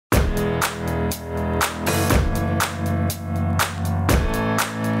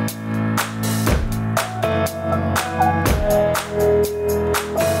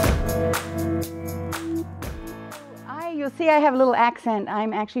see I have a little accent.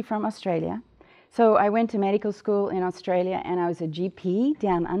 I'm actually from Australia. So I went to medical school in Australia and I was a GP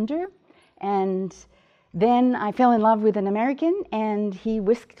down under. And then I fell in love with an American and he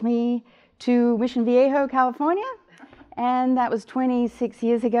whisked me to Mission Viejo, California. And that was 26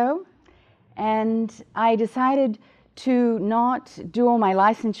 years ago. And I decided to not do all my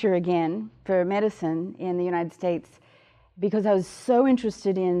licensure again for medicine in the United States because I was so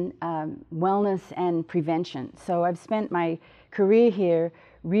interested in wellness and prevention. So I've spent my career here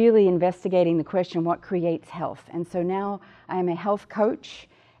really investigating the question, what creates health? And so now I am a health coach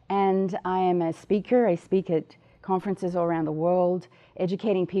and I am a speaker. I speak at conferences all around the world,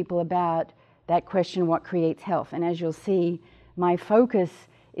 educating people about that question, what creates health? And as you'll see, my focus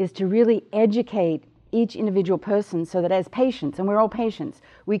is to really educate each individual person so that as patients, and we're all patients,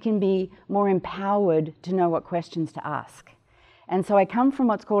 we can be more empowered to know what questions to ask. And so I come from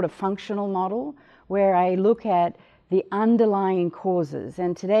what's called a functional model, where I look at the underlying causes.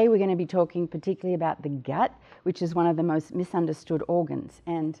 And today we're going to be talking particularly about the gut, which is one of the most misunderstood organs.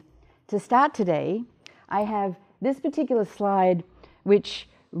 And to start today, I have this particular slide, which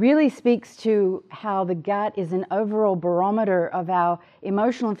really speaks to how the gut is an overall barometer of our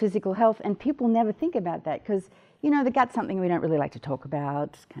emotional and physical health. And people never think about that because, you know, the gut's something we don't really like to talk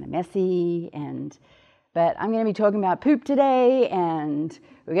about. It's kind of messy. But I'm going to be talking about poop today, and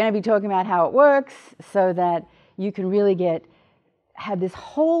we're going to be talking about how it works so that you can really have this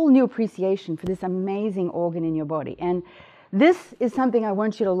whole new appreciation for this amazing organ in your body. And this is something I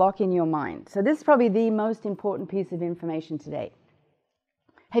want you to lock in your mind. So this is probably the most important piece of information today.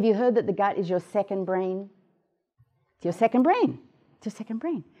 Have you heard that the gut is your second brain? It's your second brain. It's your second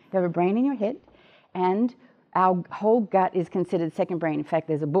brain. You have a brain in your head, and our whole gut is considered second brain. In fact,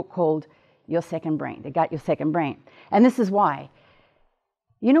 there's a book called Your Second Brain, The Gut, Your Second Brain. And this is why.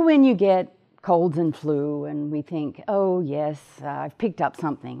 You know when you get colds and flu and we think, oh yes, I've picked up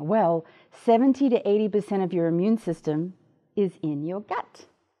something. Well, 70 to 80% of your immune system is in your gut.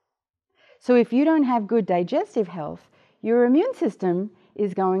 So if you don't have good digestive health, your immune system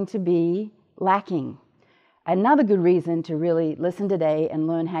is going to be lacking. Another good reason to really listen today and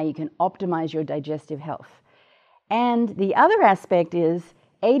learn how you can optimize your digestive health. And the other aspect is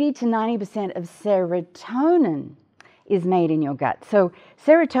 80 to 90% of serotonin is made in your gut. So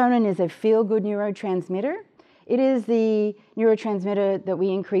serotonin is a feel-good neurotransmitter. It is the neurotransmitter that we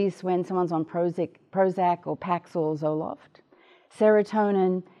increase when someone's on Prozac or Paxil or Zoloft.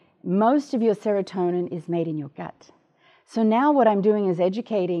 Serotonin, most of your serotonin is made in your gut. So now what I'm doing is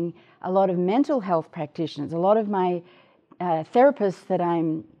educating a lot of mental health practitioners. A lot of my therapists that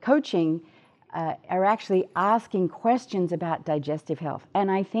I'm coaching are actually asking questions about digestive health. And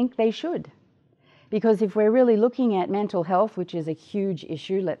I think they should. Because if we're really looking at mental health, which is a huge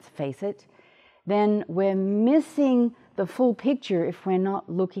issue, let's face it, then we're missing the full picture if we're not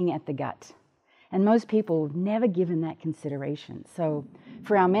looking at the gut. And most people have never given that consideration. So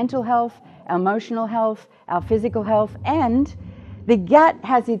for our mental health, our emotional health, our physical health, and the gut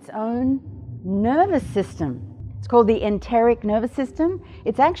has its own nervous system. It's called the enteric nervous system.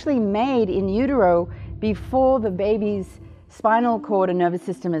 It's actually made in utero before the baby's spinal cord and nervous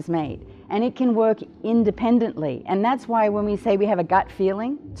system is made. And it can work independently. And that's why when we say we have a gut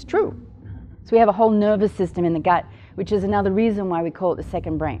feeling, it's true. So we have a whole nervous system in the gut, which is another reason why we call it the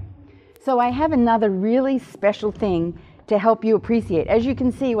second brain. So I have another really special thing to help you appreciate. As you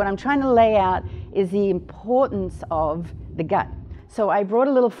can see, what I'm trying to lay out is the importance of the gut. So I brought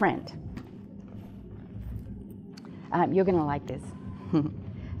a little friend. You're going to like this.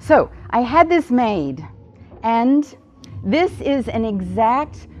 So I had this made, and this is an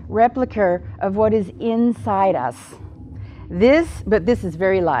exact replica of what is inside us. But this is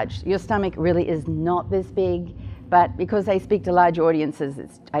very large. Your stomach really is not this big. But because I speak to large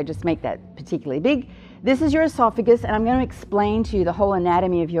audiences, I just make that particularly big. This is your esophagus, and I'm going to explain to you the whole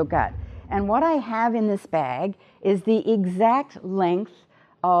anatomy of your gut. And what I have in this bag is the exact length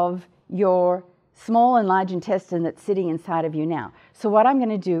of your small and large intestine that's sitting inside of you now. So what I'm going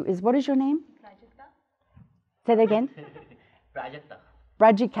to do is, what is your name? Rajika. Say that again. Rajika.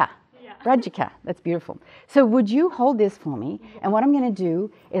 Rajika. Yeah. Rajika, that's beautiful. So would you hold this for me? And what I'm going to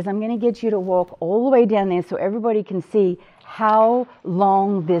do is I'm going to get you to walk all the way down there so everybody can see how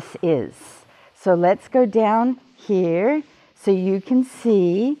long this is. So let's go down here so you can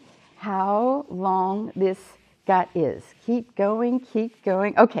see how long this gut is. Keep going, keep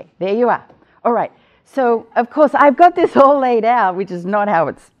going. Okay, there you are. All right. So, of course, I've got this all laid out, which is not how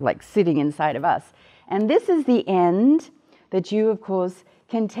it's like sitting inside of us. And this is the end that you, of course,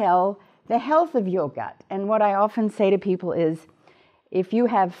 can tell the health of your gut. And what I often say to people is, if you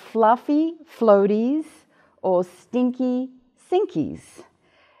have fluffy floaties or stinky sinkies.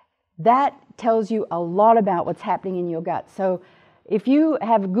 That tells you a lot about what's happening in your gut. So if you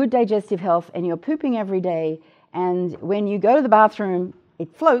have good digestive health and you're pooping every day, and when you go to the bathroom,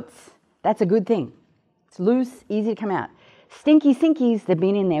 it floats, that's a good thing. It's loose, easy to come out. Stinky sinkies, they've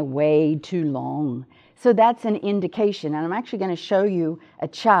been in there way too long. So that's an indication. And I'm actually going to show you a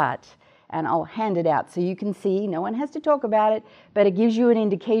chart, and I'll hand it out so you can see. No one has to talk about it, but it gives you an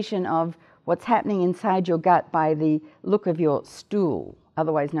indication of what's happening inside your gut by the look of your stool,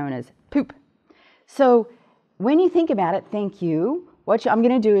 otherwise known as poop. So when you think about it, thank you. What I'm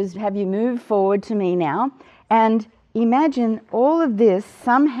going to do is have you move forward to me now and imagine all of this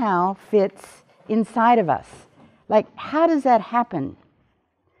somehow fits inside of us. Like, how does that happen?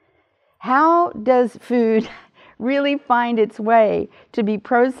 How does food really find its way to be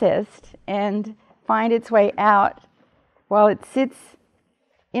processed and find its way out while it sits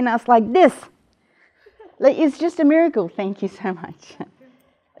in us like this? Like, it's just a miracle. Thank you so much. Isn't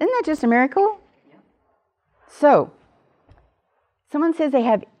that just a miracle? Yeah. So, someone says they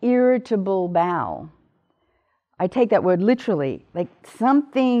have irritable bowel. I take that word literally. Like,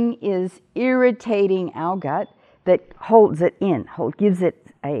 something is irritating our gut that holds it in, gives it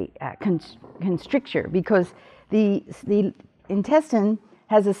a constricture, because the intestine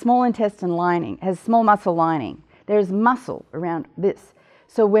has a small intestine lining, has small muscle lining. There's muscle around this.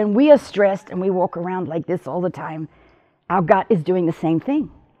 So when we are stressed and we walk around like this all the time, our gut is doing the same thing.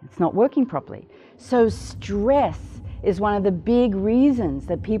 It's not working properly. So stress is one of the big reasons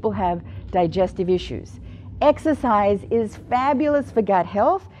that people have digestive issues. Exercise is fabulous for gut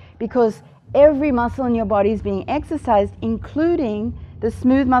health because every muscle in your body is being exercised, including the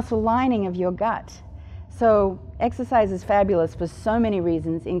smooth muscle lining of your gut. So exercise is fabulous for so many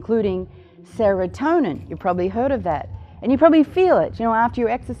reasons, including serotonin. You've probably heard of that. And you probably feel it. You know, after you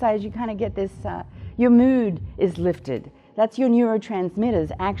exercise, you kind of get this, your mood is lifted. That's your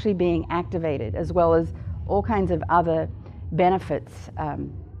neurotransmitters actually being activated, as well as all kinds of other benefits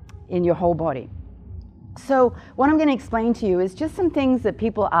in your whole body. So what I'm going to explain to you is just some things that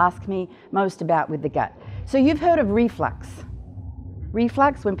people ask me most about with the gut. So you've heard of reflux.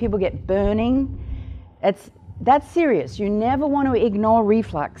 Reflux, when people get burning, that's serious. You never want to ignore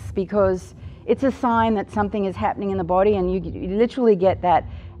reflux because it's a sign that something is happening in the body, and you literally get that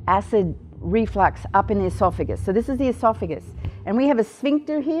acid reflux up in the esophagus. So this is the esophagus. And we have a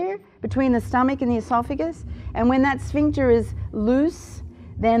sphincter here between the stomach and the esophagus. And when that sphincter is loose,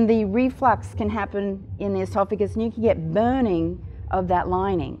 then the reflux can happen in the esophagus, and you can get burning of that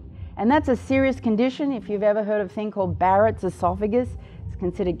lining. And that's a serious condition. If you've ever heard of a thing called Barrett's esophagus, it's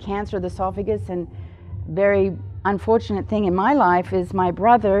considered cancer of the esophagus. And very unfortunate thing in my life is my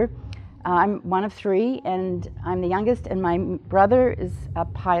brother, I'm one of three, and I'm the youngest, and my brother is a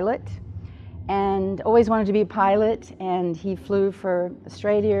pilot and always wanted to be a pilot, and he flew for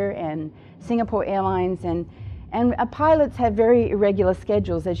Australia and Singapore Airlines, and pilots have very irregular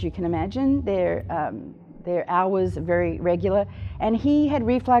schedules, as you can imagine. Their hours are very regular, and he had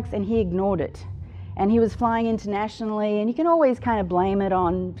reflux and he ignored it. And he was flying internationally, and you can always kind of blame it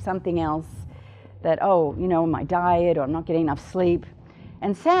on something else, that, oh, you know, my diet, or I'm not getting enough sleep.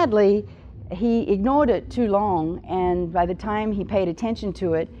 And sadly, he ignored it too long, and by the time he paid attention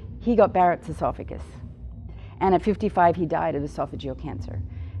to it, he got Barrett's esophagus. And at 55, he died of esophageal cancer.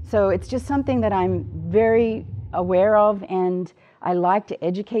 So it's just something that I'm very aware of, and I like to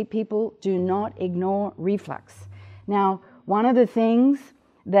educate people. Do not ignore reflux. Now, one of the things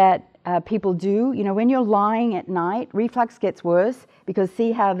that people do, you know, when you're lying at night, reflux gets worse because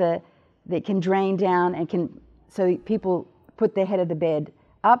see how they can drain down and so people put their head of the bed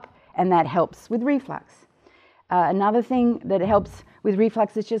up, and that helps with reflux. Another thing that helps with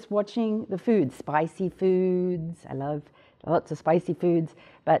reflux is just watching the foods, spicy foods. I love lots of spicy foods,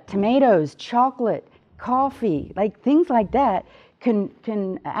 but tomatoes, chocolate, coffee, like things like that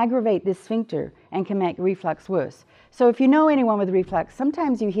can aggravate this sphincter and can make reflux worse. So if you know anyone with reflux,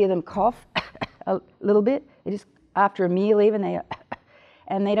 sometimes you hear them cough a little bit. They just, after a meal even,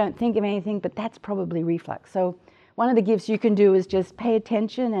 and they don't think of anything, but that's probably reflux. So one of the gifts you can do is just pay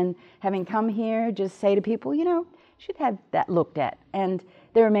attention, and having come here, just say to people, you know, you should have that looked at. And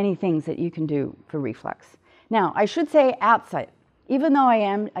there are many things that you can do for reflux. Now, I should say outside, even though I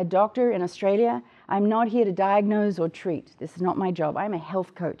am a doctor in Australia, I'm not here to diagnose or treat. This is not my job. I'm a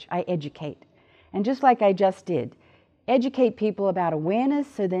health coach. I educate. And just like I just did, educate people about awareness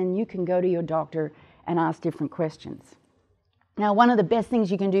so then you can go to your doctor and ask different questions. Now, one of the best things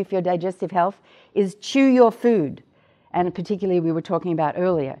you can do for your digestive health is chew your food. And particularly we were talking about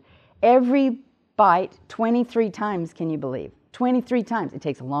earlier. Every bite 23 times, can you believe? 23 times. It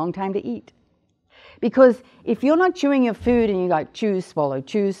takes a long time to eat. Because if you're not chewing your food and you like chew,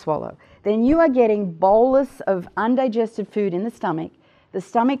 swallow, then you are getting bolus of undigested food in the stomach. The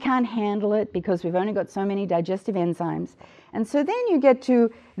stomach can't handle it because we've only got so many digestive enzymes. And so then you get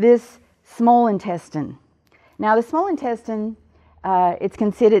to this small intestine. Now the small intestine, it's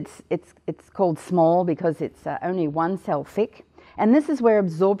considered, it's called small because it's only 1 cell thick. And this is where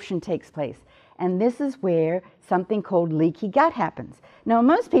absorption takes place. And this is where something called leaky gut happens. Now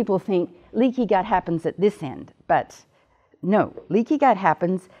most people think leaky gut happens at this end, but no, leaky gut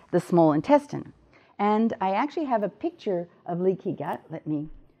happens the small intestine. And I actually have a picture of leaky gut. Let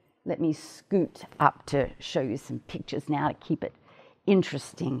me scoot up to show you some pictures now to keep it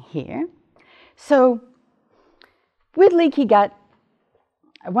interesting here. So with leaky gut,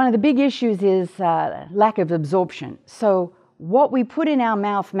 one of the big issues is lack of absorption. So what we put in our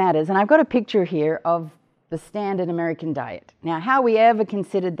mouth matters. And I've got a picture here of the standard American diet. Now, how we ever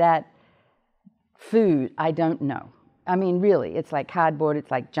considered that food, I don't know. I mean, really, it's like cardboard,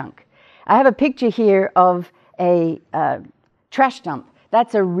 it's like junk. I have a picture here of a trash dump.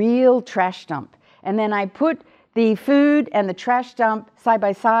 That's a real trash dump. And then I put the food and the trash dump side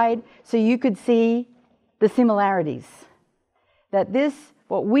by side so you could see the similarities. That this,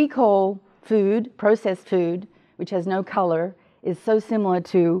 what we call food, processed food, which has no color, is so similar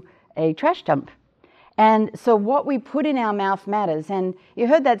to a trash dump. And so what we put in our mouth matters. And you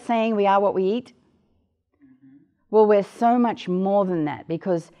heard that saying, we are what we eat? Well, we're so much more than that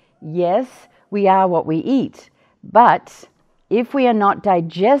because, yes, we are what we eat. But if we are not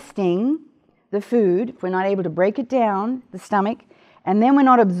digesting the food, if we're not able to break it down, the stomach, and then we're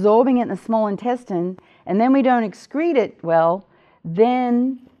not absorbing it in the small intestine, and then we don't excrete it well,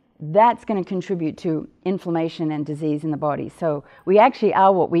 then that's going to contribute to inflammation and disease in the body. So we actually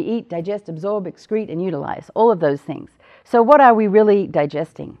are what we eat, digest, absorb, excrete, and utilize, all of those things. So what are we really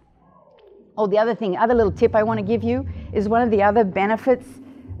digesting? Oh, the other thing, other little tip I want to give you is one of the other benefits,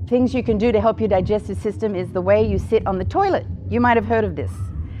 things you can do to help your digestive system is the way you sit on the toilet. You might have heard of this.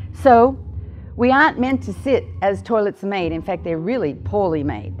 So we aren't meant to sit as toilets are made. In fact, they're really poorly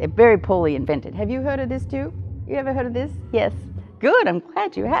made. They're very poorly invented. Have you heard of this too? You ever heard of this? Yes. Good, I'm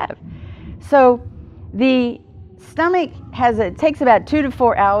glad you have. So the stomach takes about 2 to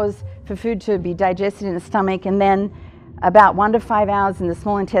 4 hours for food to be digested in the stomach, and then about 1 to 5 hours in the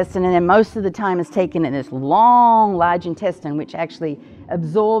small intestine, and then most of the time is taken in this long, large intestine, which actually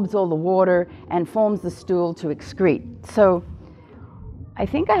absorbs all the water and forms the stool to excrete. So I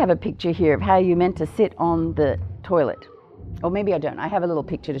think I have a picture here of how you're meant to sit on the toilet. Or maybe I don't. I have a little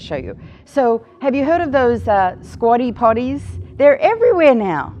picture to show you. So have you heard of those squatty potties? They're everywhere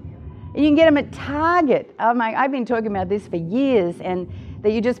now. And you can get them at Target. I've been talking about this for years, and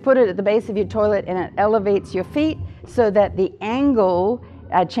that you just put it at the base of your toilet and it elevates your feet so that the angle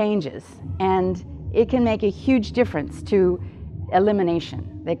changes. And it can make a huge difference to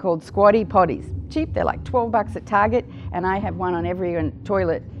elimination. They're called squatty potties. Cheap, they're like $12 at Target, and I have one on every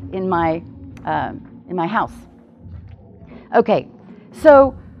toilet in my house. Okay,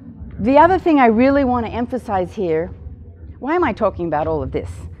 so the other thing I really want to emphasize here, why am I talking about all of this?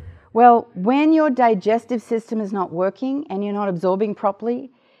 Well, when your digestive system is not working and you're not absorbing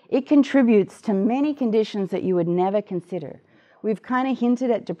properly, it contributes to many conditions that you would never consider. We've kind of hinted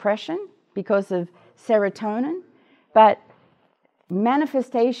at depression because of serotonin, but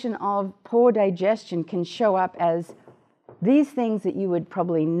manifestation of poor digestion can show up as these things that you would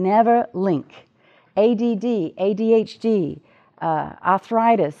probably never link. ADD, ADHD,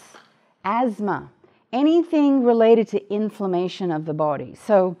 arthritis, asthma, anything related to inflammation of the body.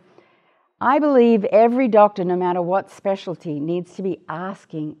 So I believe every doctor, no matter what specialty, needs to be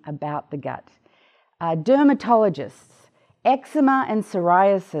asking about the gut. Dermatologists, eczema and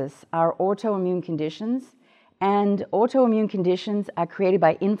psoriasis are autoimmune conditions, and autoimmune conditions are created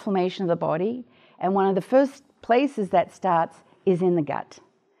by inflammation of the body, and one of the first places that starts is in the gut.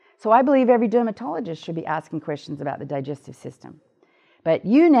 So I believe every dermatologist should be asking questions about the digestive system. But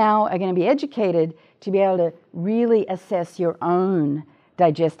you now are going to be educated to be able to really assess your own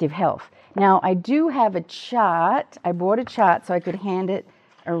digestive health. Now, I do have a chart. I bought a chart so I could hand it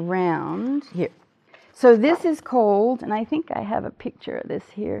around here. So this is called, and I think I have a picture of this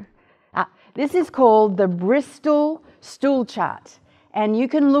here. This is called the Bristol Stool Chart. And you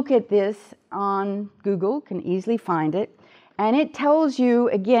can look at this on Google, can easily find it. And it tells you,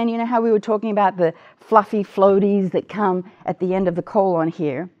 again, you know how we were talking about the fluffy floaties that come at the end of the colon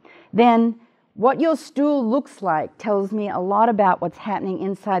here? Then what your stool looks like tells me a lot about what's happening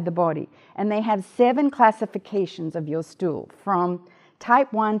inside the body. And they have 7 classifications of your stool, from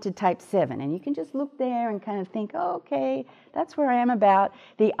type 1 to type 7. And you can just look there and kind of think, oh, okay, that's where I am about.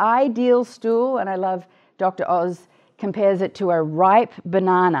 The ideal stool, and I love Dr. Oz compares it to a ripe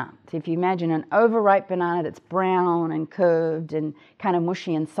banana. So if you imagine an overripe banana that's brown and curved and kind of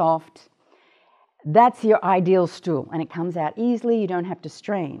mushy and soft, that's your ideal stool, and it comes out easily. You don't have to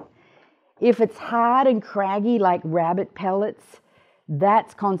strain. If it's hard and craggy like rabbit pellets,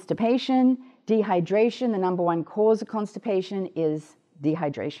 that's constipation. Dehydration, the number one cause of constipation is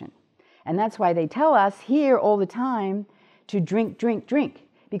dehydration. And that's why they tell us here all the time to drink, drink, drink.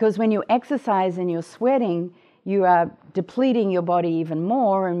 Because when you exercise and you're sweating, you are depleting your body even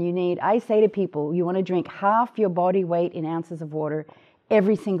more, and you need, I say to people, you want to drink half your body weight in ounces of water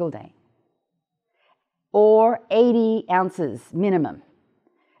every single day. Or 80 ounces minimum.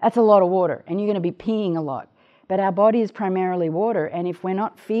 That's a lot of water, and you're going to be peeing a lot. But our body is primarily water, and if we're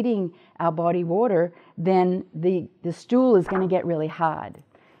not feeding our body water, then the stool is going to get really hard.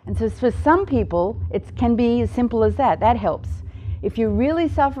 And so for some people, it can be as simple as that. That helps. If you really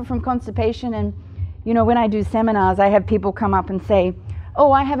suffer from constipation, and you know, when I do seminars, I have people come up and say,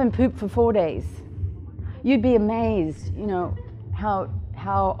 oh, I haven't pooped for 4 days. You'd be amazed, you know,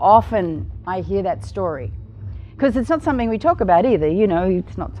 how often I hear that story. Because it's not something we talk about either, you know,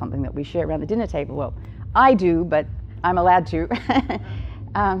 it's not something that we share around the dinner table. Well, I do, but I'm allowed to.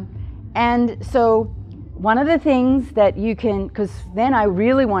 And so one of the things that you can, because then I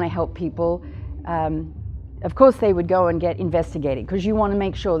really want to help people, of course they would go and get investigated because you want to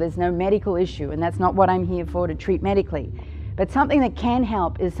make sure there's no medical issue, and that's not what I'm here for, to treat medically. But something that can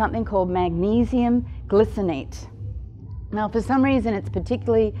help is something called magnesium glycinate. Now for some reason it's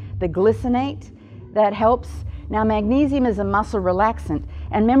particularly the glycinate that helps. Now magnesium is a muscle relaxant,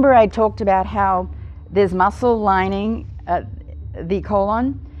 and remember I talked about how there's muscle lining the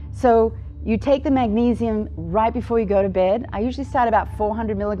colon. So you take the magnesium right before you go to bed. I usually start about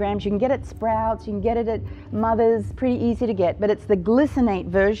 400 milligrams. You can get it at Sprouts, you can get it at Mother's, pretty easy to get, but it's the glycinate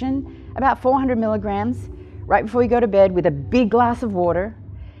version, about 400 milligrams, right before you go to bed with a big glass of water.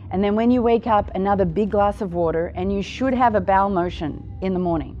 And then when you wake up, another big glass of water, and you should have a bowel motion in the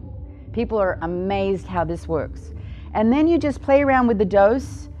morning. People are amazed how this works. And then you just play around with the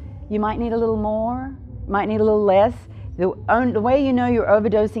dose. You might need a little more, might need a little less. The way you know you're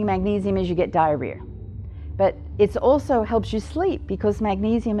overdosing magnesium is you get diarrhea. But it also helps you sleep because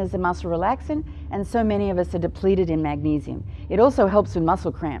magnesium is a muscle relaxant, and so many of us are depleted in magnesium. It also helps with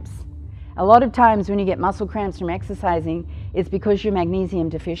muscle cramps. A lot of times when you get muscle cramps from exercising, it's because you're magnesium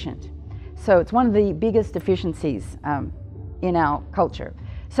deficient. So it's one of the biggest deficiencies in our culture.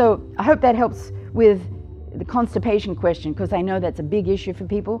 So I hope that helps with the constipation question, because I know that's a big issue for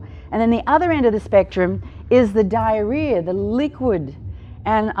people. And then the other end of the spectrum is the diarrhea, the liquid.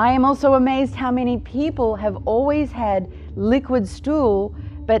 And I am also amazed how many people have always had liquid stool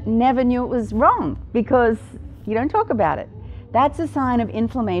but never knew it was wrong because you don't talk about it. That's a sign of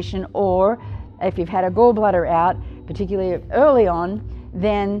inflammation, or if you've had a gallbladder out, particularly early on,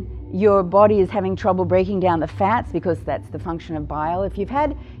 then your body is having trouble breaking down the fats because that's the function of bile. If you've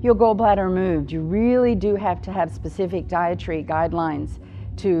had your gallbladder removed, you really do have to have specific dietary guidelines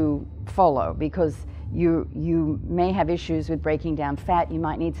to follow because you may have issues with breaking down fat. You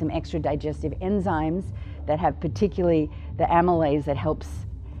might need some extra digestive enzymes that have particularly the amylase that helps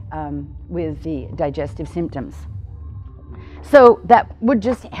with the digestive symptoms. So that would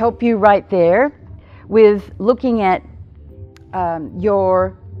just help you right there with looking at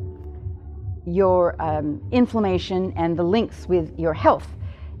your inflammation and the links with your health.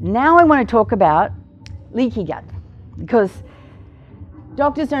 Now I want to talk about leaky gut, because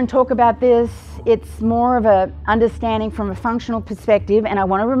doctors don't talk about this. It's more of an understanding from a functional perspective, and I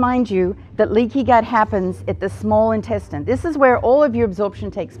want to remind you that leaky gut happens at the small intestine. This is where all of your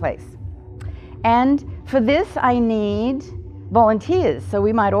absorption takes place. And for this I need volunteers, so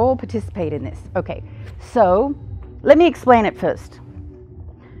we might all participate in this. Okay, so let me explain it first.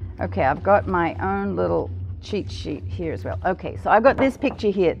 Okay, I've got my own little cheat sheet here as well. Okay, so I've got this picture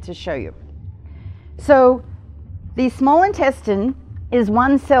here to show you. So the small intestine is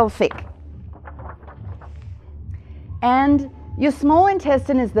one cell thick. And your small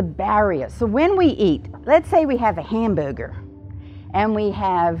intestine is the barrier. So when we eat, let's say we have a hamburger and we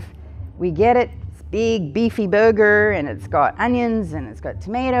get it, it's big beefy burger, and it's got onions and it's got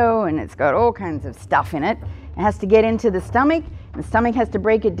tomato and it's got all kinds of stuff in it. It has to get into the stomach. The stomach has to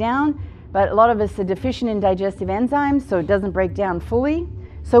break it down, but a lot of us are deficient in digestive enzymes, so it doesn't break down fully.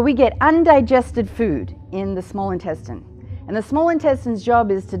 So we get undigested food in the small intestine. And the small intestine's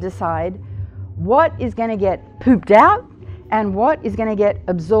job is to decide what is going to get pooped out and what is going to get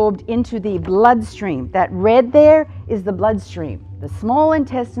absorbed into the bloodstream. That red there is the bloodstream. The small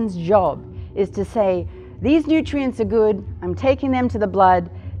intestine's job is to say, these nutrients are good, I'm taking them to the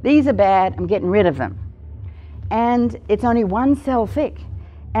blood, these are bad, I'm getting rid of them. And it's only one cell thick.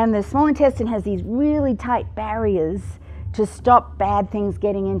 And the small intestine has these really tight barriers to stop bad things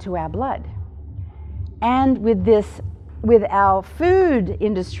getting into our blood. And with our food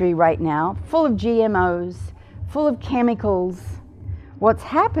industry right now, full of GMOs, full of chemicals, what's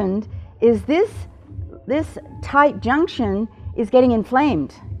happened is this tight junction is getting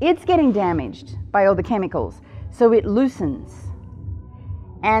inflamed. It's getting damaged by all the chemicals, so it loosens.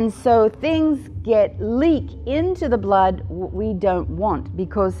 And so things leak into the blood we don't want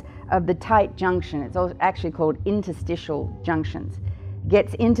because of the tight junction. It's actually called interstitial junctions.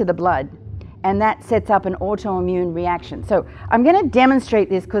 Gets into the blood, and that sets up an autoimmune reaction. So I'm going to demonstrate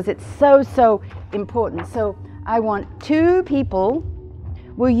this because it's so important. So I want 2 people.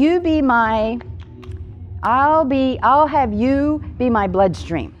 Will you be I'll have you be my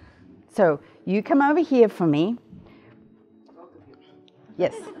bloodstream. So you come over here for me.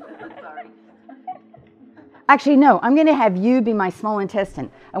 Yes. Actually, no, I'm going to have you be my small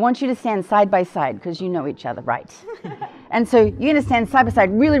intestine. I want you to stand side by side because you know each other, right? And so you're going to stand side by side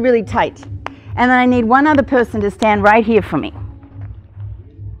really, really tight. And then I need one other person to stand right here for me.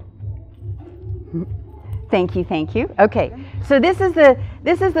 Thank you. Okay, so this is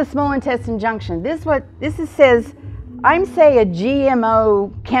the small intestine junction. This says, I'm say a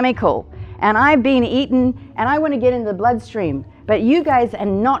GMO chemical, and I've been eaten, and I want to get into the bloodstream, but you guys are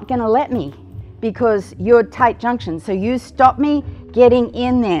not going to let me because you're tight junction. So you stop me getting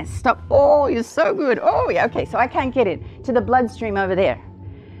in there. Stop. Oh, you're so good. Oh, yeah. Okay, so I can't get it to the bloodstream over there.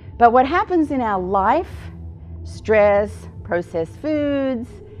 But what happens in our life, stress, processed foods,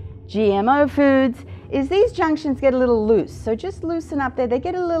 GMO foods, is these junctions get a little loose. So just loosen up there. They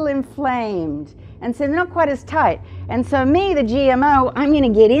get a little inflamed. And so they're not quite as tight. And so me, the GMO, I'm going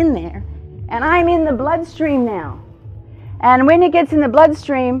to get in there. And I'm in the bloodstream now. And when it gets in the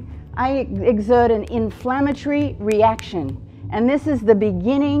bloodstream, I exert an inflammatory reaction. And this is the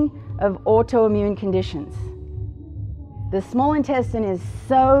beginning of autoimmune conditions. The small intestine is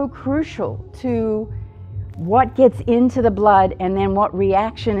so crucial to what gets into the blood and then what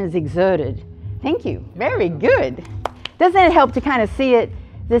reaction is exerted. Thank you. Very good. Doesn't it help to kind of see it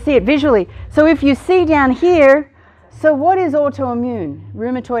visually? So if you see down here, so what is autoimmune?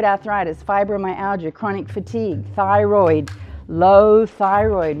 Rheumatoid arthritis, fibromyalgia, chronic fatigue, thyroid, low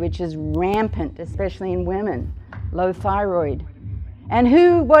thyroid, which is rampant, especially in women, low thyroid. And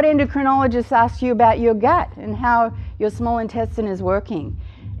what endocrinologist asks you about your gut and how your small intestine is working?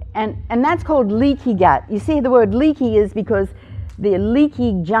 And that's called leaky gut. You see, the word leaky is because the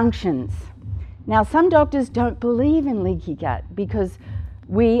leaky junctions. Now, some doctors don't believe in leaky gut because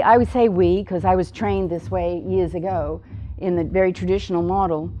I would say because I was trained this way years ago in the very traditional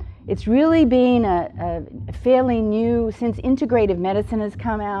model. It's really been a fairly new, since integrative medicine has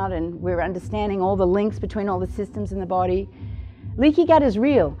come out and we're understanding all the links between all the systems in the body. Leaky gut is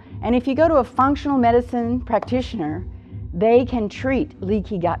real. And if you go to a functional medicine practitioner, they can treat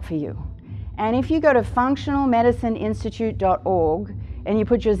leaky gut for you. And if you go to functionalmedicineinstitute.org and you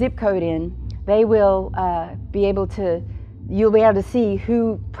put your zip code in, they will you'll be able to see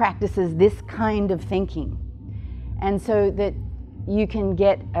who practices this kind of thinking. And so that you can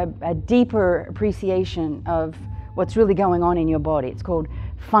get a deeper appreciation of what's really going on in your body. It's called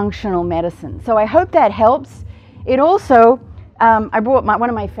functional medicine. So I hope that helps. It also, I brought one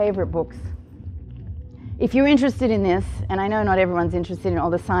of my favorite books. If you're interested in this, and I know not everyone's interested in all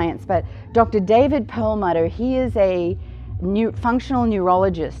the science, but Dr. David Perlmutter, he is a functional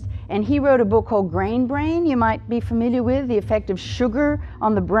neurologist, and he wrote a book called Grain Brain. You might be familiar with the effect of sugar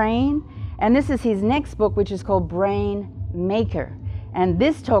on the brain. And this is his next book, which is called Brain Maker. And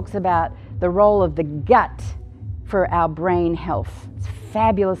this talks about the role of the gut for our brain health. It's a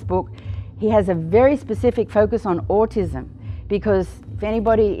fabulous book. He has a very specific focus on autism because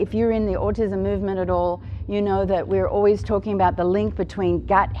if you're in the autism movement at all, you know that we're always talking about the link between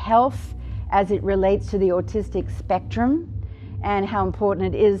gut health as it relates to the autistic spectrum and how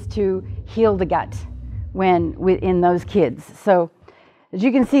important it is to heal the gut in those kids. So as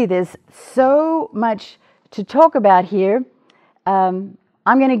you can see, there's so much to talk about here. I'm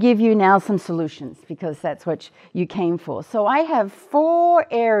going to give you now some solutions because that's what you came for. So I have 4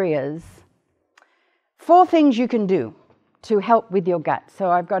 things you can do to help with your gut. So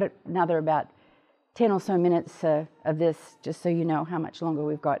I've got another about 10 or so minutes of this, just so you know how much longer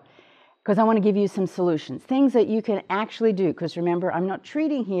we've got, because I want to give you some solutions, things that you can actually do, because remember, I'm not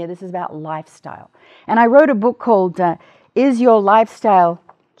treating here, this is about lifestyle. And I wrote a book called is your lifestyle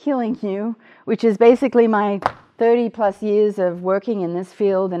killing you? Which is basically my 30 plus years of working in this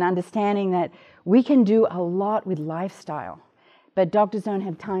field and understanding that we can do a lot with lifestyle. But doctors don't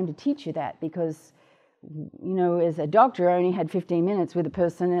have time to teach you that because, you know, as a doctor, I only had 15 minutes with a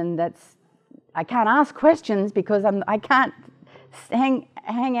person, and I can't ask questions because I can't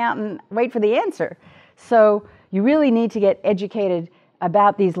hang out and wait for the answer. So you really need to get educated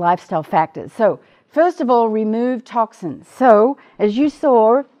about these lifestyle factors. So first of all, remove toxins. So as you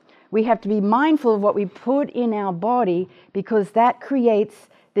saw, we have to be mindful of what we put in our body because that creates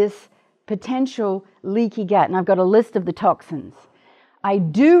this potential leaky gut. And I've got a list of the toxins. I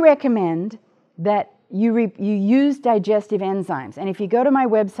do recommend that you use digestive enzymes. And if you go to my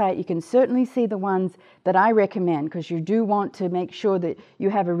website, you can certainly see the ones that I recommend because you do want to make sure that you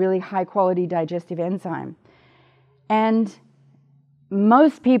have a really high quality digestive enzyme. And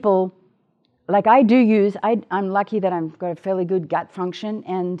most people, like I do use, I'm lucky that I've got a fairly good gut function,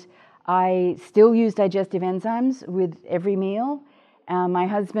 and I still use digestive enzymes with every meal. My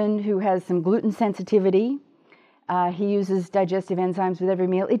husband, who has some gluten sensitivity, he uses digestive enzymes with every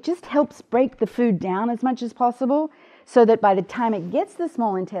meal. It just helps break the food down as much as possible so that by the time it gets to the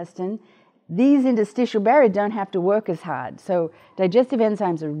small intestine, these interstitial barriers don't have to work as hard. So digestive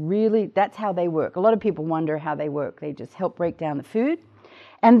enzymes are really, that's how they work. A lot of people wonder how they work. They just help break down the food.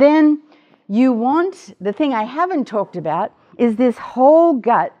 And then you want, the thing I haven't talked about is this whole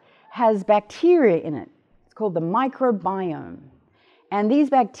gut has bacteria in it. It's called the microbiome. And these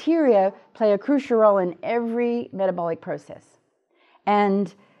bacteria play a crucial role in every metabolic process.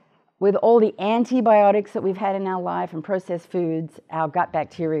 And with all the antibiotics that we've had in our life and processed foods, our gut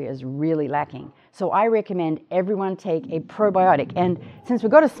bacteria is really lacking. So I recommend everyone take a probiotic. And since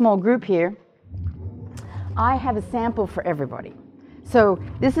we've got a small group here, I have a sample for everybody. So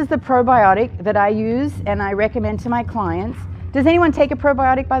this is the probiotic that I use and I recommend to my clients. Does anyone take a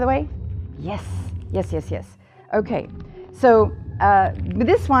probiotic, by the way? Yes, yes, yes, yes. Okay, so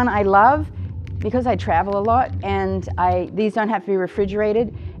this one I love because I travel a lot, and these don't have to be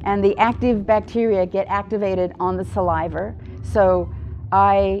refrigerated, and the active bacteria get activated on the saliva. So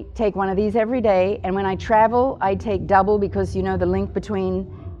I take one of these every day, and when I travel, I take double because you know the link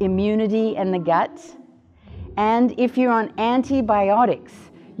between immunity and the gut. And if you're on antibiotics,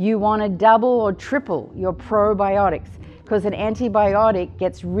 you want to double or triple your probiotics because an antibiotic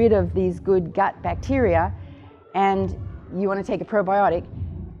gets rid of these good gut bacteria, and you want to take a probiotic,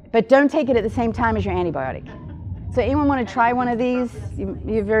 but don't take it at the same time as your antibiotic. So anyone want to try one of these?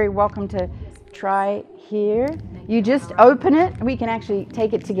 You're very welcome to try here. You just open it. We can actually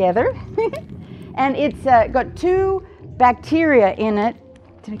take it together. And it's got 2 bacteria in it.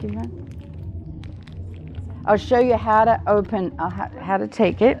 Did I give you one? I'll show you how to open, how to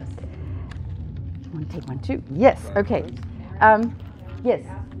take it. You want to take one too? Yes, okay. Yes.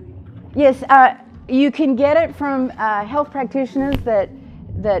 Yes, you can get it from health practitioners that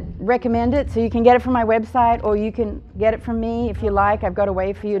recommend it. So you can get it from my website, or you can get it from me if you like. I've got a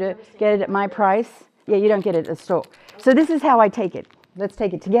way for you to get it at my price. Yeah, you don't get it at the store. So this is how I take it. Let's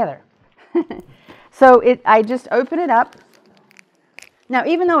take it together. So I just open it up. Now,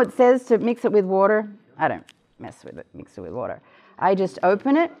 even though it says to mix it with water, I don't mess with it, mix it with water. I just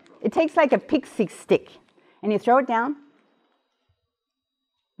open it. It takes like a pixie stick, and you throw it down.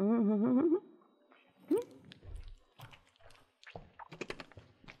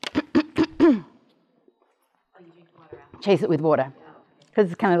 Chase it with water,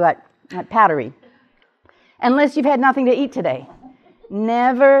 because it's kind of like powdery. Unless you've had nothing to eat today.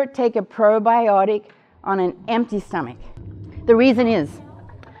 Never take a probiotic on an empty stomach. The reason is,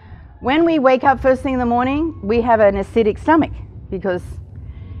 when we wake up first thing in the morning, we have an acidic stomach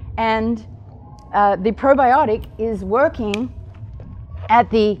and the probiotic is working at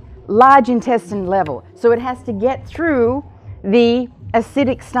the large intestine level. So it has to get through the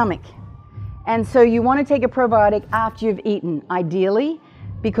acidic stomach. And so you want to take a probiotic after you've eaten, ideally,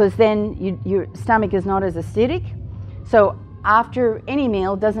 because then your stomach is not as acidic. So after any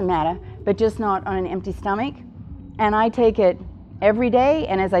meal, doesn't matter, but just not on an empty stomach. And I take it every day,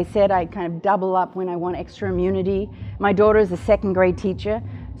 and as I said, I kind of double up when I want extra immunity. My daughter is a 2nd grade teacher,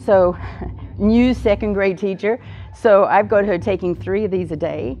 so new 2nd grade teacher, so I've got her taking 3 of these a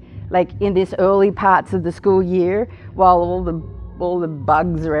day, like in this early parts of the school year, while all the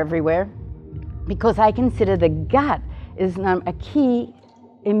bugs are everywhere, because I consider the gut is a key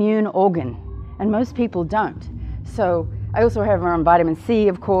immune organ, and most people don't. So I also have her on vitamin C,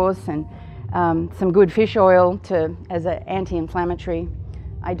 of course, and some good fish oil as an anti-inflammatory.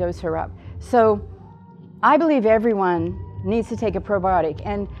 I dose her up. So I believe everyone needs to take a probiotic.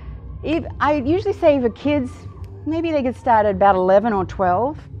 And I usually say for kids, maybe they get started at about 11 or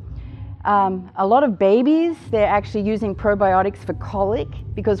 12. A lot of babies, they're actually using probiotics for colic,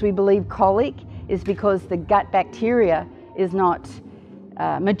 because we believe colic is because the gut bacteria is not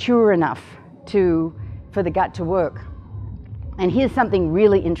mature enough for the gut to work. And here's something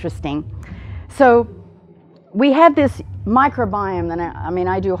really interesting. So we have this microbiome, and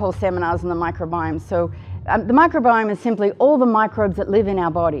I do whole seminars on the microbiome. So the microbiome is simply all the microbes that live in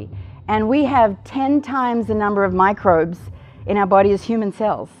our body. And we have 10 times the number of microbes in our body as human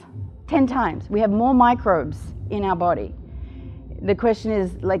cells. 10 times. We have more microbes in our body. The question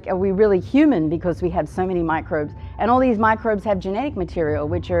is, like, are we really human because we have so many microbes? And all these microbes have genetic material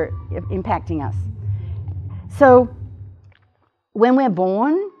which are impacting us. So when we're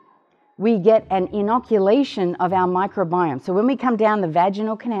born, we get an inoculation of our microbiome. So when we come down the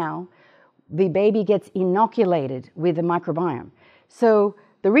vaginal canal, the baby gets inoculated with the microbiome. So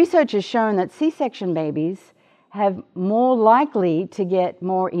the research has shown that C-section babies have more likely to get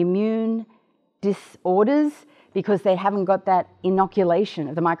more immune disorders because they haven't got that inoculation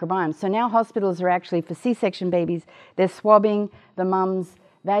of the microbiome. So now hospitals are actually, for C-section babies, they're swabbing the mum's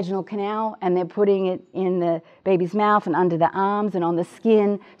vaginal canal and they're putting it in the baby's mouth and under the arms and on the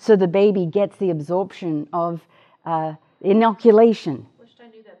skin, so the baby gets the absorption of inoculation. Wished I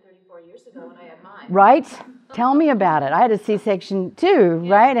knew that 34 years ago when I had mine. Right? Tell me about it. I had a C-section too,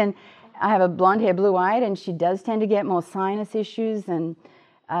 Yeah. right? And I have a blonde hair, blue-eyed, and she does tend to get more sinus issues and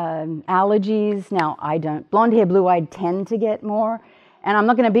allergies. Now, I don't. Blonde hair, blue-eyed tend to get more. And I'm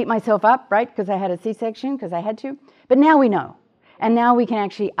not going to beat myself up, right, because I had a C-section, because I had to. But now we know. And now we can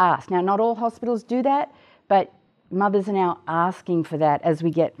actually ask. Now, not all hospitals do that, but mothers are now asking for that as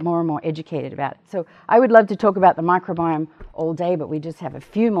we get more and more educated about it. So I would love to talk about the microbiome all day, but we just have a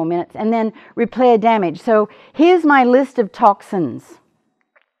few more minutes. And then repair damage. So here's my list of toxins.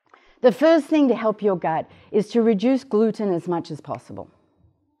 The first thing to help your gut is to reduce gluten as much as possible.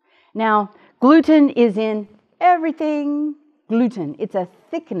 Now, gluten is in everything. Gluten, it's a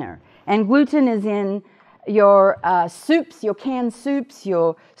thickener. And gluten is in your soups, your canned soups,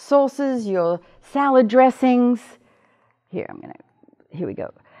 your sauces, your salad dressings. Here we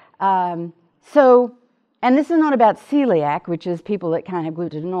go. And this is not about celiac, which is people that can't have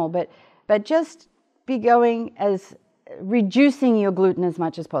gluten and all, but just be going as reducing your gluten as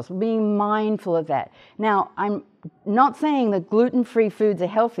much as possible, being mindful of that. Now, I'm not saying that gluten-free foods are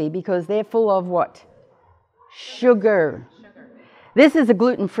healthy, because they're full of what? Sugar. This is a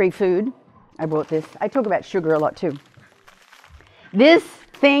gluten-free food. I bought this. I talk about sugar a lot too. This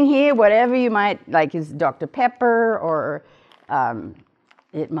thing here, whatever you might like, is Dr. Pepper, or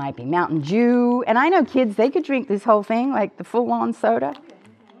it might be Mountain Dew. And I know kids, they could drink this whole thing, like the full-on soda.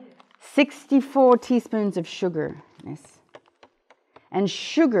 64 teaspoons of sugar. And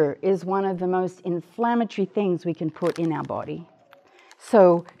sugar is one of the most inflammatory things we can put in our body.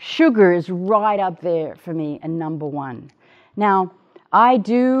 So sugar is right up there for me and number one. Now, I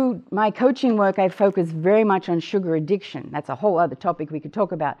do my coaching work, I focus very much on sugar addiction. That's a whole other topic we could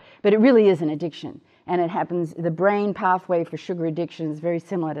talk about, but it really is an addiction. And it happens, the brain pathway for sugar addiction is very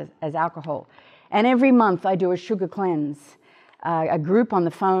similar as alcohol. And every month I do a sugar cleanse, a group on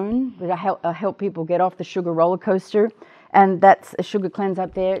the phone that I help people get off the sugar roller coaster. And that's a sugar cleanse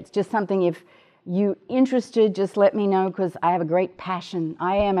up there. It's just something, if you're interested, just let me know, because I have a great passion.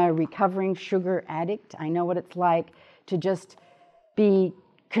 I am a recovering sugar addict. I know what it's like to just be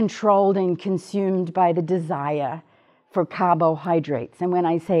controlled and consumed by the desire for carbohydrates. And when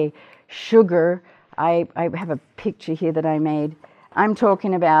I say sugar, I have a picture here that I made. I'm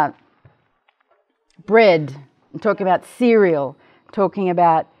talking about bread, I'm talking about cereal, I'm talking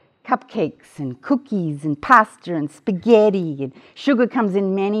about cupcakes and cookies and pasta and spaghetti. And sugar comes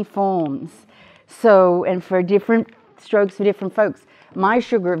in many forms. So, and for different strokes for different folks. My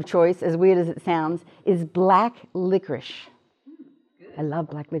sugar of choice, as weird as it sounds, is black licorice. I love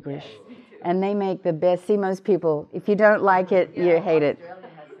black licorice. And they make the best. See, most people, if you don't like it, you hate it.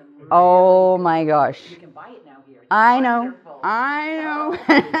 Oh my gosh. You can buy it now here. I know.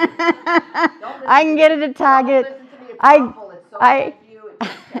 I can get it at Target. I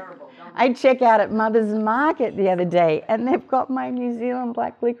check out at Mother's Market the other day, and they've got my New Zealand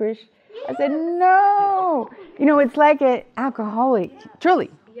black licorice. I said, no. You know, it's like an alcoholic, truly.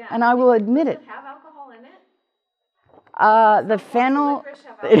 Yeah. And I will admit it. Does it have alcohol in it? The fennel,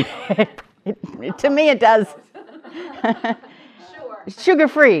 licorice to me it does. Sure.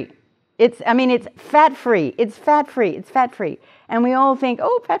 Sugar-free. It's fat-free. It's fat-free. And we all think,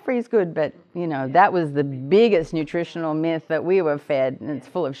 oh, fat-free is good. But, you know, that was the biggest nutritional myth that we were fed, and it's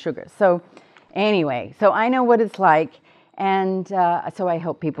full of sugar. So anyway, so I know what it's like. And so I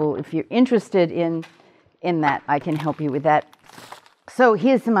help people, if you're interested in in that I can help you with that. So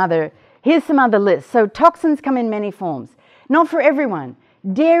here's some other lists. So toxins come in many forms. Not for everyone.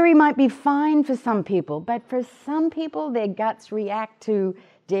 Dairy might be fine for some people, but for some people, their guts react to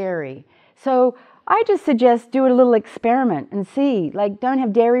dairy. So I just suggest do a little experiment and see, like don't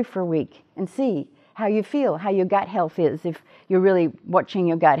have dairy for a week and see how you feel, how your gut health is if you're really watching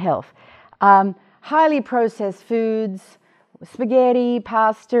your gut health. Highly processed foods, spaghetti,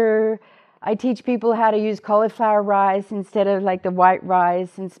 pasta. I teach people how to use cauliflower rice instead of like the white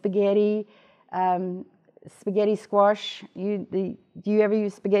rice and spaghetti. Spaghetti squash. Do you ever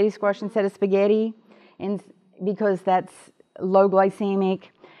use spaghetti squash instead of spaghetti? Because that's low glycemic.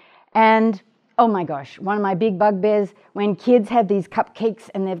 And oh my gosh, one of my big bugbears, when kids have these cupcakes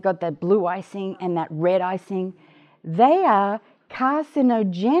and they've got that blue icing and that red icing, they are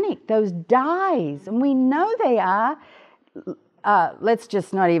carcinogenic, those dyes, and we know they are. Let's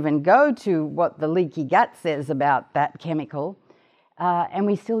just not even go to what the leaky gut says about that chemical, and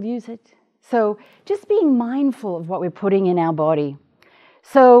we still use it. So just being mindful of what we're putting in our body.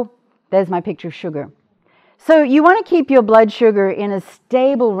 So there's my picture of sugar. So you want to keep your blood sugar in a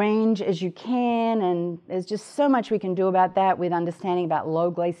stable range as you can, and there's just so much we can do about that with understanding about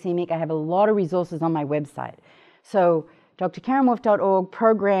low glycemic. I have a lot of resources on my website. So drkarenwolfe.org,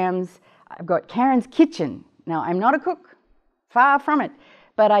 programs. I've got Karen's Kitchen. Now, I'm not a cook, far from it,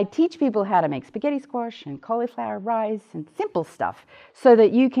 but I teach people how to make spaghetti squash and cauliflower rice and simple stuff so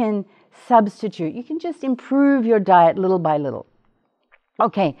that you can substitute. You can just improve your diet little by little.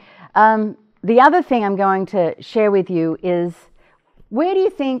 Okay, the other thing I'm going to share with you is, where do you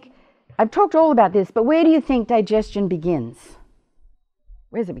think, I've talked all about this, but where do you think digestion begins?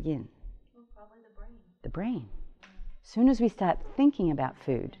 Where does it begin? Well, probably the brain. The brain. As soon as we start thinking about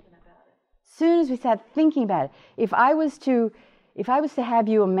food. As soon as we start thinking about it. If I was to have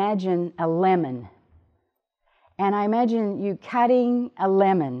you imagine a lemon, and I imagine you cutting a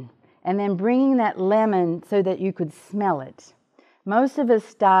lemon and then bringing that lemon so that you could smell it. Most of us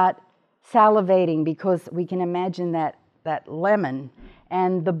start salivating because we can imagine that lemon,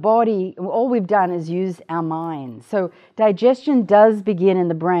 and the body, all we've done is use our mind. So digestion does begin in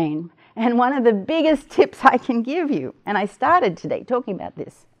the brain. And one of the biggest tips I can give you, and I started today talking about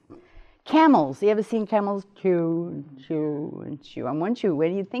this, camels. You ever seen camels chew and chew and chew? I want you,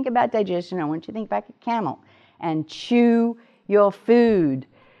 when you think about digestion, I want you to think back at camel and chew your food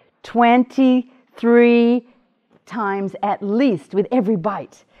 23 times at least with every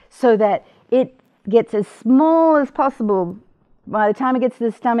bite, so that it gets as small as possible by the time it gets to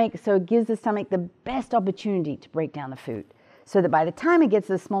the stomach, so it gives the stomach the best opportunity to break down the food, so that by the time it gets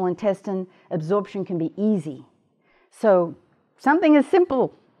to the small intestine, absorption can be easy. So something as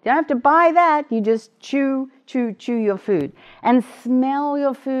simple, you don't have to buy that, you just chew your food and smell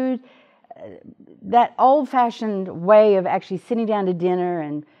your food. That old-fashioned way of actually sitting down to dinner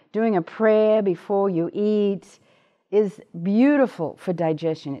and doing a prayer before you eat is beautiful for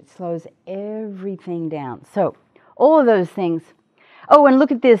digestion. It slows everything down. So all of those things. Oh, and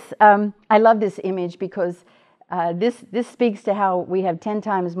look at this. I love this image because this speaks to how we have 10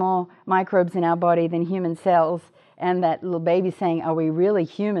 times more microbes in our body than human cells. And that little baby saying, are we really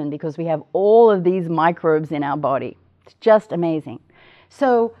human? Because we have all of these microbes in our body. It's just amazing.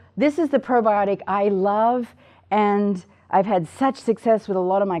 So this is the probiotic I love, and I've had such success with a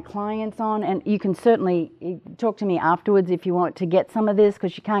lot of my clients on, and you can certainly talk to me afterwards if you want to get some of this,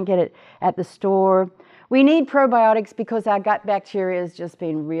 because you can't get it at the store. We need probiotics because our gut bacteria has just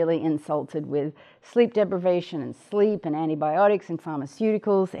been really insulted with sleep deprivation and sleep and antibiotics and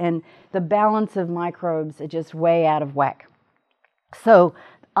pharmaceuticals, and the balance of microbes are just way out of whack. So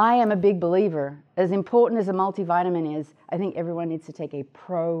I am a big believer, as important as a multivitamin is, I think everyone needs to take a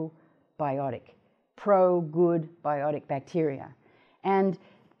probiotic. Pro-good biotic bacteria. And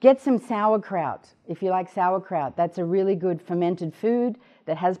get some sauerkraut. If you like sauerkraut, that's a really good fermented food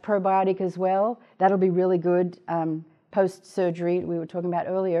that has probiotic as well. That'll be really good post-surgery, we were talking about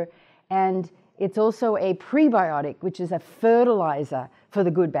earlier. And it's also a prebiotic, which is a fertilizer for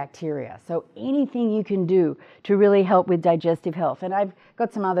the good bacteria. So anything you can do to really help with digestive health. And I've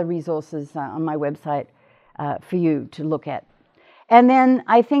got some other resources on my website for you to look at. And then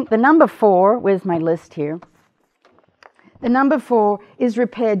I think the number 4, where's my list here? The number 4 is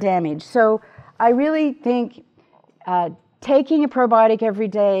repair damage. So I really think taking a probiotic every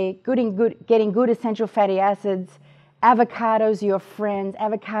day, getting good essential fatty acids, avocados are your friends.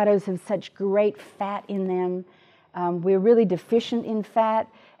 Avocados have such great fat in them. We're really deficient in fat,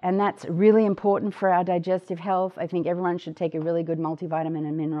 and that's really important for our digestive health. I think everyone should take a really good multivitamin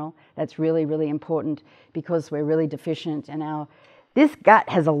and mineral. That's really, really important because we're really deficient, and this gut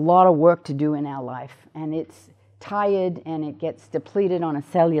has a lot of work to do in our life, and it's tired and it gets depleted on a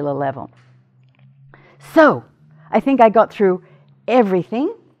cellular level. So, I think I got through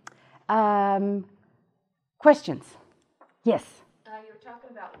everything. Questions? Yes. You were talking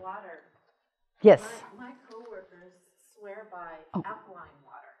about water. Yes. My coworkers swear by alkaline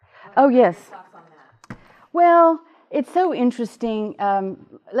water. Oh, yes. What are your thoughts on that? Well, it's so interesting.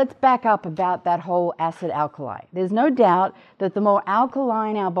 Let's back up about that whole acid-alkali. There's no doubt that the more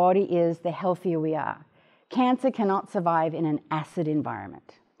alkaline our body is, the healthier we are. Cancer cannot survive in an acid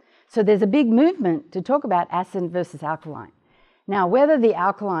environment. So there's a big movement to talk about acid versus alkaline. Now, whether the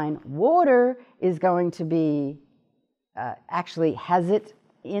alkaline water is going to be, actually has it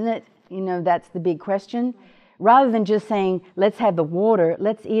in it, that's the big question. Rather than just saying, let's have the water,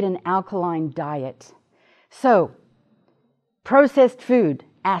 let's eat an alkaline diet. So, processed food,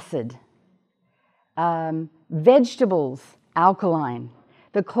 acid. Vegetables, alkaline.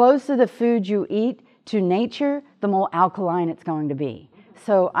 The closer the food you eat to nature, the more alkaline it's going to be.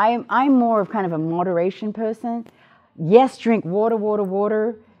 So I'm more of kind of a moderation person. Yes, drink water, water,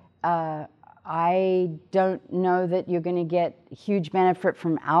 water. I don't know that you're going to get huge benefit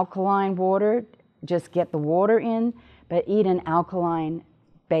from alkaline water. Just get the water in, but eat an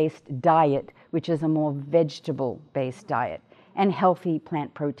alkaline-based diet, which is a more vegetable-based diet, and healthy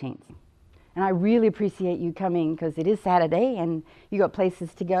plant proteins. And I really appreciate you coming because it is Saturday and you got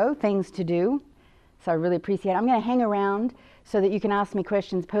places to go, things to do. So I really appreciate it. I'm going to hang around so that you can ask me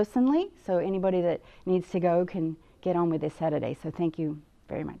questions personally, so anybody that needs to go can get on with their Saturday. So thank you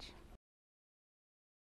very much.